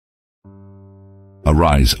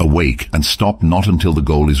Arise, awake, and stop not until the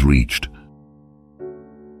goal is reached.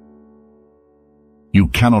 You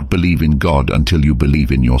cannot believe in God until you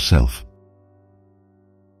believe in yourself.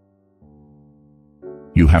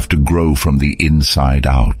 You have to grow from the inside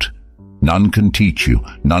out. None can teach you,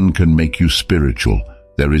 none can make you spiritual.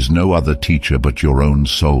 There is no other teacher but your own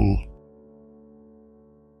soul.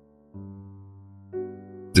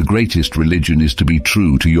 The greatest religion is to be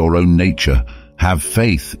true to your own nature. Have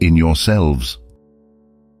faith in yourselves.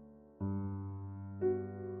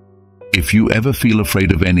 If you ever feel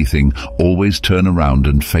afraid of anything, always turn around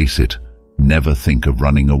and face it. Never think of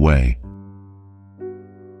running away.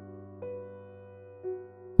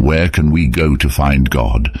 Where can we go to find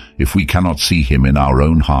God if we cannot see Him in our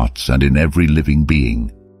own hearts and in every living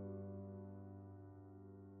being?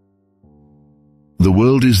 The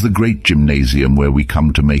world is the great gymnasium where we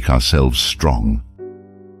come to make ourselves strong.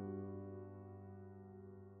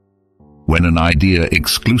 When an idea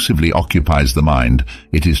exclusively occupies the mind,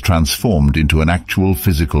 it is transformed into an actual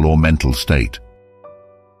physical or mental state.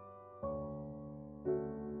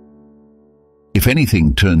 If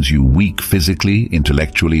anything turns you weak physically,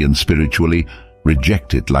 intellectually, and spiritually,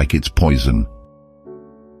 reject it like it's poison.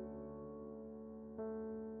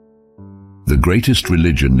 The greatest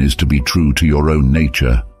religion is to be true to your own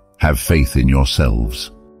nature. Have faith in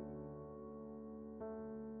yourselves.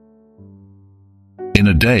 In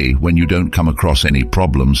a day when you don't come across any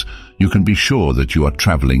problems, you can be sure that you are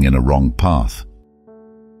traveling in a wrong path.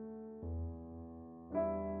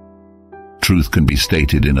 Truth can be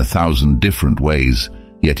stated in 1,000 different ways,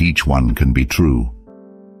 yet each one can be true.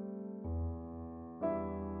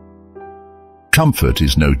 Comfort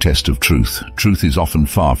is no test of truth. Truth is often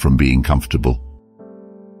far from being comfortable.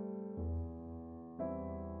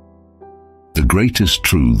 The greatest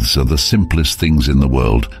truths are the simplest things in the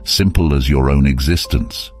world, simple as your own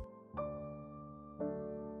existence.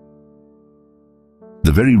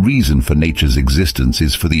 The very reason for nature's existence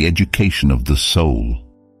is for the education of the soul.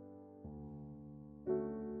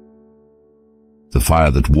 The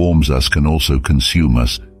fire that warms us can also consume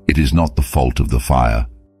us. It is not the fault of the fire.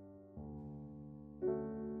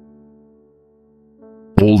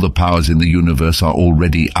 All the powers in the universe are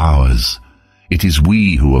already ours. It is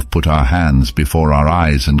we who have put our hands before our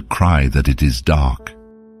eyes and cry that it is dark.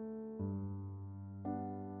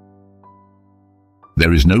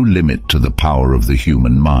 There is no limit to the power of the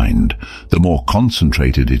human mind. The more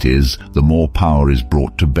concentrated it is, the more power is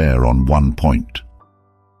brought to bear on one point.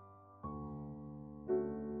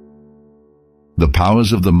 The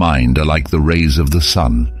powers of the mind are like the rays of the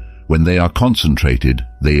sun. When they are concentrated,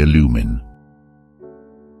 they illumine.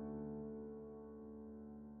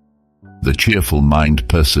 The cheerful mind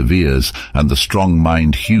perseveres, and the strong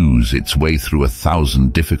mind hews its way through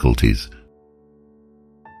 1,000 difficulties.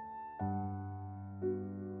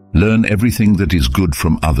 Learn everything that is good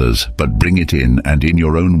from others, but bring it in, and in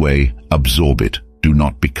your own way, absorb it. Do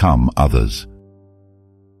not become others.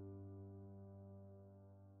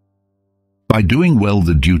 By doing well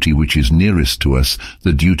the duty which is nearest to us,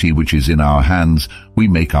 the duty which is in our hands, we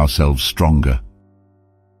make ourselves stronger.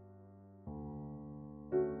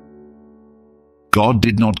 God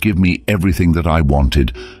did not give me everything that I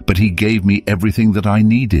wanted, but He gave me everything that I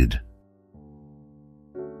needed.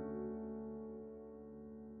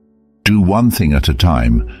 Do one thing at a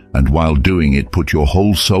time, and while doing it, put your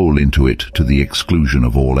whole soul into it to the exclusion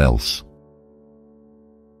of all else.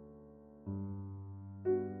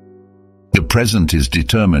 The present is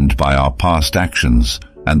determined by our past actions,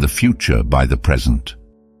 and the future by the present.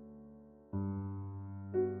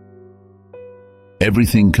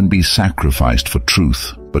 Everything can be sacrificed for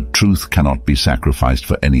truth, but truth cannot be sacrificed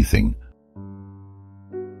for anything.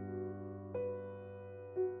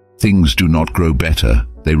 Things do not grow better,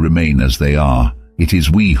 they remain as they are. It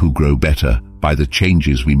is we who grow better by the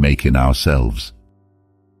changes we make in ourselves.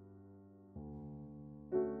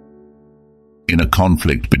 In a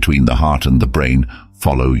conflict between the heart and the brain,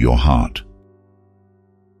 follow your heart.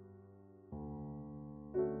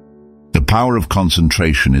 The power of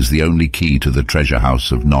concentration is the only key to the treasure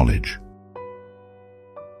house of knowledge.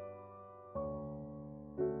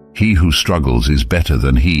 He who struggles is better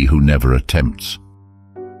than he who never attempts.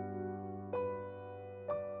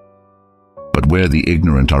 But where the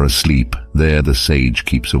ignorant are asleep, there the sage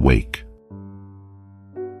keeps awake.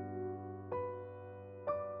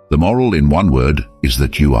 The moral, in one word, is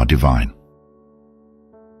that you are divine.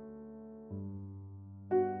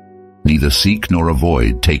 Neither seek nor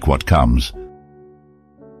avoid, take what comes.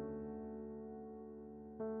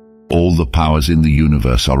 All the powers in the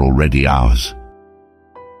universe are already ours.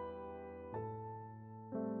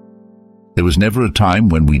 There was never a time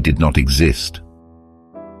when we did not exist.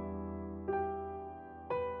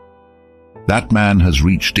 That man has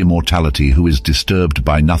reached immortality who is disturbed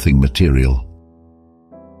by nothing material.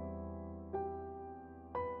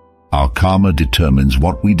 Our karma determines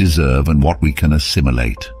what we deserve and what we can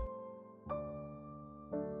assimilate.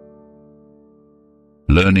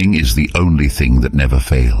 Learning is the only thing that never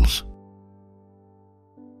fails.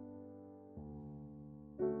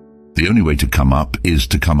 The only way to come up is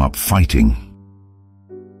to come up fighting.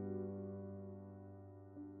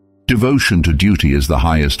 Devotion to duty is the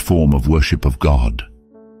highest form of worship of God.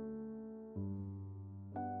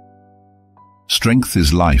 Strength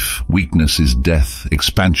is life, weakness is death,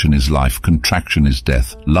 expansion is life, contraction is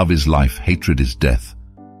death, love is life, hatred is death.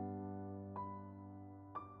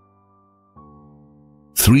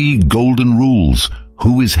 3 golden rules.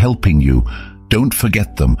 Who is helping you? Don't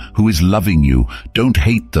forget them. Who is loving you? Don't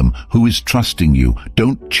hate them. Who is trusting you?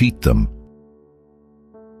 Don't cheat them.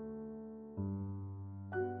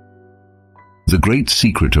 The great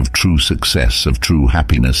secret of true success, of true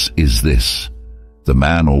happiness, is this: the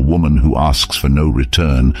man or woman who asks for no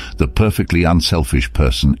return, the perfectly unselfish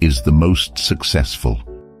person, is the most successful.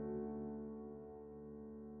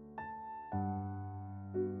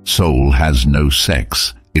 Soul has no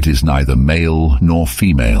sex. It is neither male nor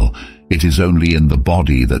female. It is only in the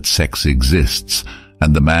body that sex exists,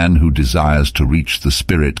 and the man who desires to reach the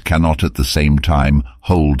spirit cannot at the same time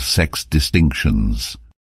hold sex distinctions.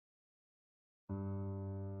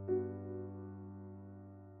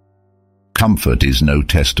 Comfort is no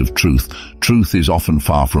test of truth. Truth is often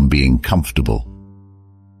far from being comfortable.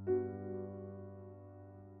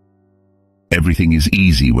 Everything is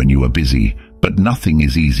easy when you are busy, but nothing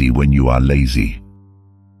is easy when you are lazy.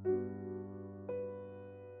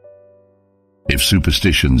 If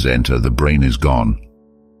superstitions enter, the brain is gone.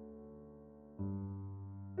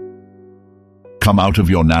 Come out of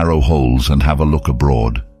your narrow holes and have a look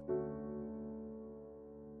abroad.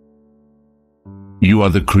 You are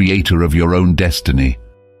the creator of your own destiny.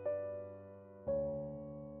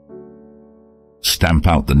 Stamp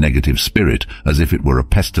out the negative spirit as if it were a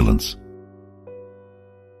pestilence.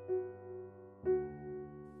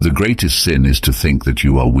 The greatest sin is to think that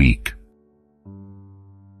you are weak.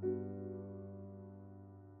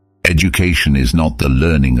 Education is not the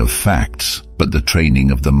learning of facts, but the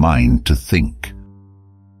training of the mind to think.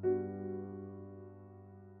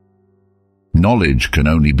 Knowledge can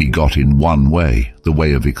only be got in one way, the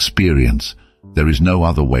way of experience. There is no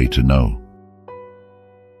other way to know.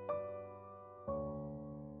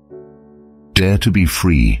 Dare to be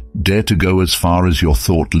free, dare to go as far as your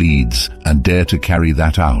thought leads, and dare to carry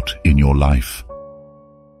that out in your life.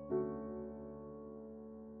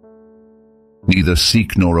 Neither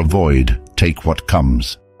seek nor avoid, take what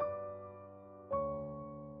comes.